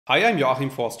Hi, I'm Joachim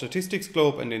for Statistics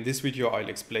Globe, and in this video I'll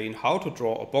explain how to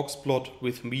draw a box plot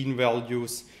with mean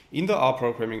values in the R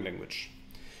programming language.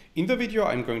 In the video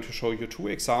I'm going to show you two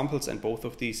examples, and both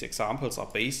of these examples are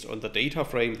based on the data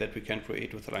frame that we can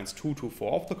create with lines 2 to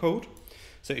 4 of the code.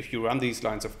 So if you run these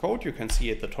lines of code, you can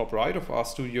see at the top right of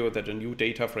RStudio that a new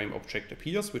data frame object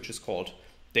appears, which is called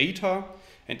data.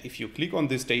 And if you click on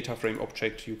this data frame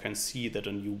object, you can see that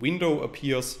a new window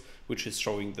appears, which is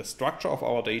showing the structure of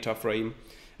our data frame.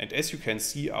 And as you can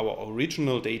see, our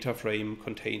original data frame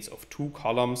contains of two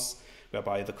columns,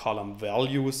 whereby the column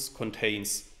values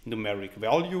contains numeric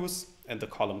values and the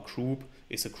column group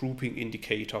is a grouping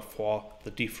indicator for the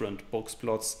different box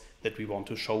plots that we want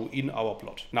to show in our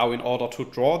plot. Now, in order to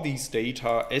draw these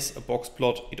data as a box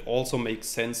plot, it also makes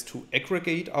sense to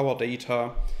aggregate our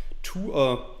data to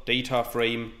a data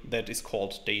frame that is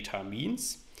called data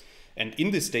means. And in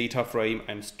this data frame,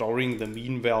 I'm storing the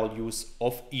mean values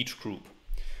of each group.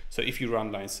 So if you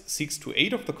run lines 6 to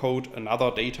 8 of the code, another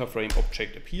data frame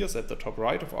object appears at the top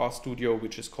right of RStudio,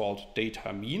 which is called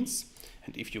data means.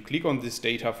 And if you click on this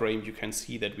data frame, you can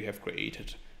see that we have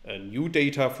created a new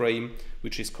data frame,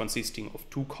 which is consisting of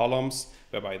two columns,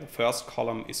 whereby the first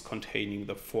column is containing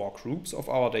the four groups of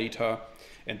our data,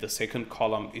 and the second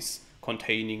column is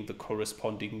containing the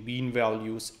corresponding mean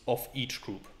values of each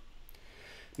group.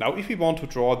 Now, if we want to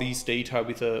draw these data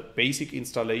with a basic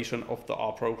installation of the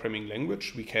R programming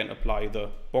language, we can apply the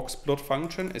Boxplot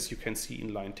function, as you can see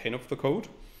in line 10 of the code.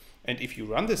 And if you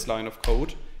run this line of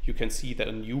code, you can see that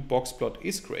a new boxplot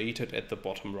is created at the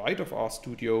bottom right of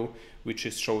RStudio, which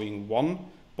is showing one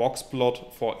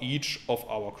boxplot for each of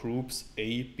our groups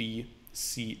A, B,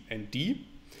 C, and D.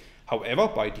 However,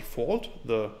 by default,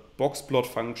 the Boxplot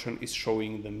function is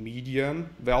showing the median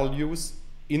values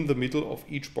in the middle of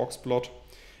each boxplot.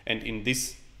 And in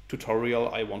this tutorial,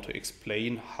 I want to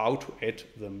explain how to add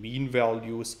the mean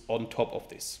values on top of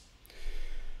this.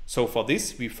 So for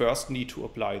this, we first need to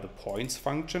apply the points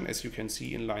function, as you can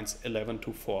see in lines 11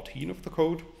 to 14 of the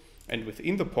code. And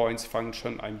within the points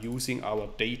function, I'm using our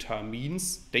data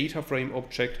means data frame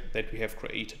object that we have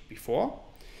created before.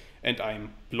 And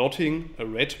I'm plotting a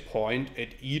red point at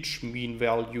each mean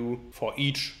value for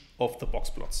each of the box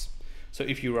plots. So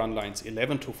if you run lines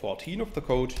 11 to 14 of the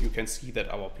code, you can see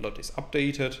that our plot is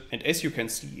updated. And as you can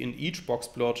see in each box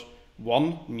plot,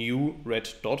 one new red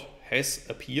dot has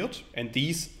appeared. And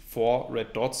these four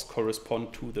red dots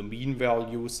correspond to the mean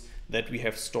values that we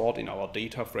have stored in our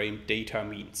data frame data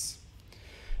means.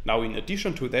 Now, in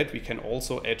addition to that, we can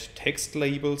also add text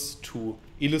labels to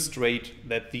illustrate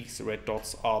that these red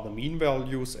dots are the mean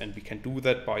values. And we can do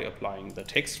that by applying the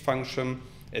text function,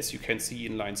 as you can see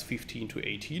in lines 15 to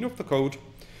 18 of the code.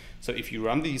 So if you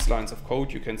run these lines of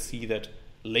code, you can see that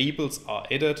labels are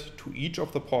added to each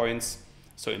of the points.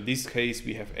 So in this case,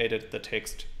 we have added the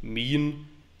text mean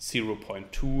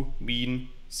 0.2, mean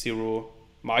 0,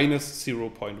 minus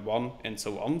 0.1, and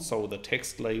so on. So the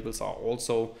text labels are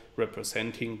also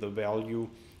representing the value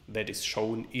that is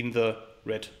shown in the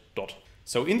red dot.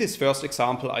 So in this first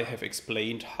example, I have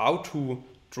explained how to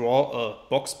draw a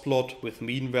box plot with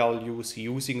mean values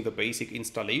using the basic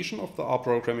installation of the R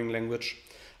programming language.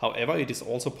 However, it is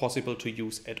also possible to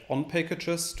use add-on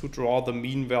packages to draw the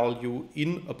mean value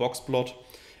in a box plot.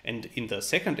 And in the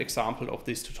second example of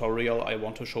this tutorial, I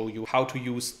want to show you how to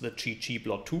use the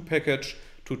ggplot2 package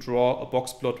to draw a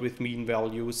box plot with mean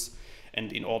values.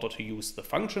 And in order to use the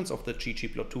functions of the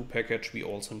ggplot2 package, we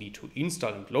also need to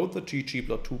install and load the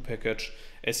ggplot2 package,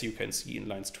 as you can see in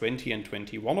lines 20 and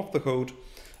 21 of the code.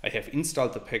 I have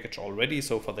installed the package already,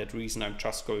 so for that reason I'm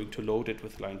just going to load it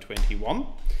with line 21.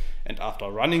 And after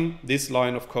running this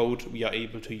line of code, we are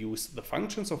able to use the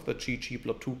functions of the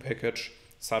ggplot2 package,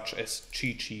 such as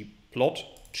ggplot,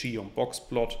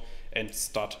 g-on-boxplot, and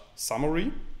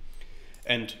stat-summary.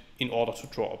 And in order to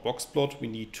draw a box plot, we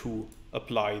need to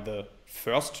apply the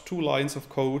first two lines of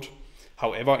code.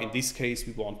 However, in this case,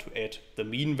 we want to add the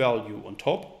mean value on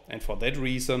top. And for that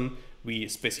reason, we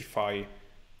specify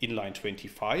in line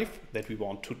 25 that we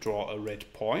want to draw a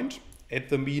red point at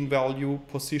the mean value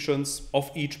positions of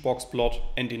each box plot.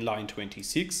 And in line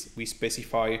 26, we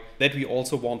specify that we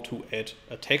also want to add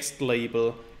a text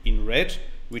label in red,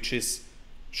 which is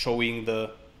showing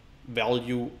the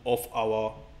value of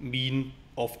our mean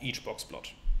of each box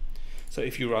plot. So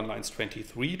if you run lines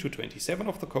 23 to 27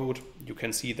 of the code, you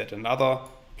can see that another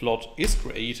plot is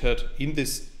created in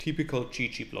this typical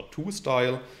ggplot2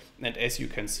 style. And as you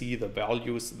can see, the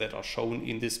values that are shown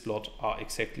in this plot are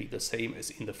exactly the same as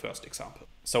in the first example.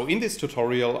 So in this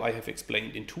tutorial, I have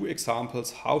explained in two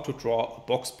examples how to draw a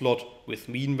box plot with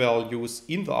mean values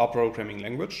in the R programming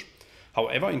language.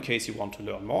 However, in case you want to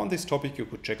learn more on this topic, you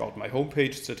could check out my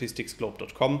homepage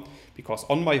statisticsglobe.com, because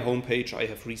on my homepage I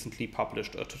have recently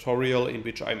published a tutorial in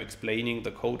which I'm explaining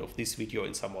the code of this video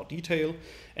in some more detail,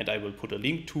 and I will put a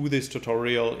link to this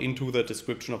tutorial into the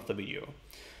description of the video.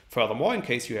 Furthermore, in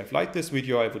case you have liked this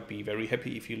video, I would be very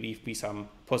happy if you leave me some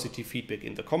positive feedback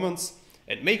in the comments,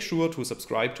 and make sure to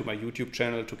subscribe to my YouTube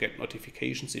channel to get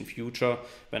notifications in future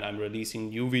when I'm releasing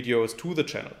new videos to the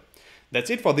channel. That's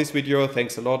it for this video.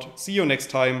 Thanks a lot. See you next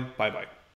time. Bye bye.